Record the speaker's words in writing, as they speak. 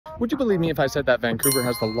Would you believe me if I said that Vancouver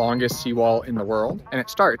has the longest seawall in the world? And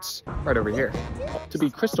it starts right over here. To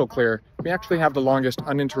be crystal clear, we actually have the longest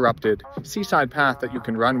uninterrupted seaside path that you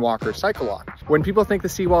can run, walk, or cycle on. When people think the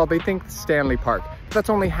seawall, they think Stanley Park. But that's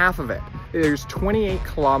only half of it. There's 28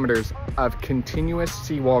 kilometers of continuous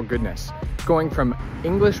seawall goodness, going from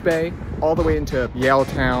English Bay all the way into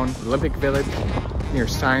Yaletown, Olympic Village, near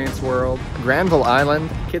Science World, Granville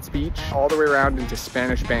Island, Kitts Beach, all the way around into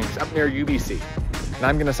Spanish Banks, up near UBC. And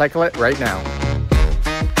I'm gonna cycle it right now.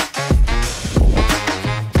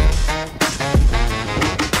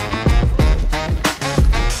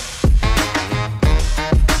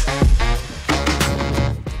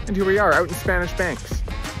 And here we are out in Spanish Banks.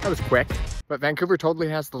 That was quick. But Vancouver totally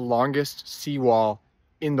has the longest seawall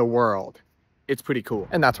in the world. It's pretty cool.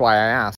 And that's why I asked.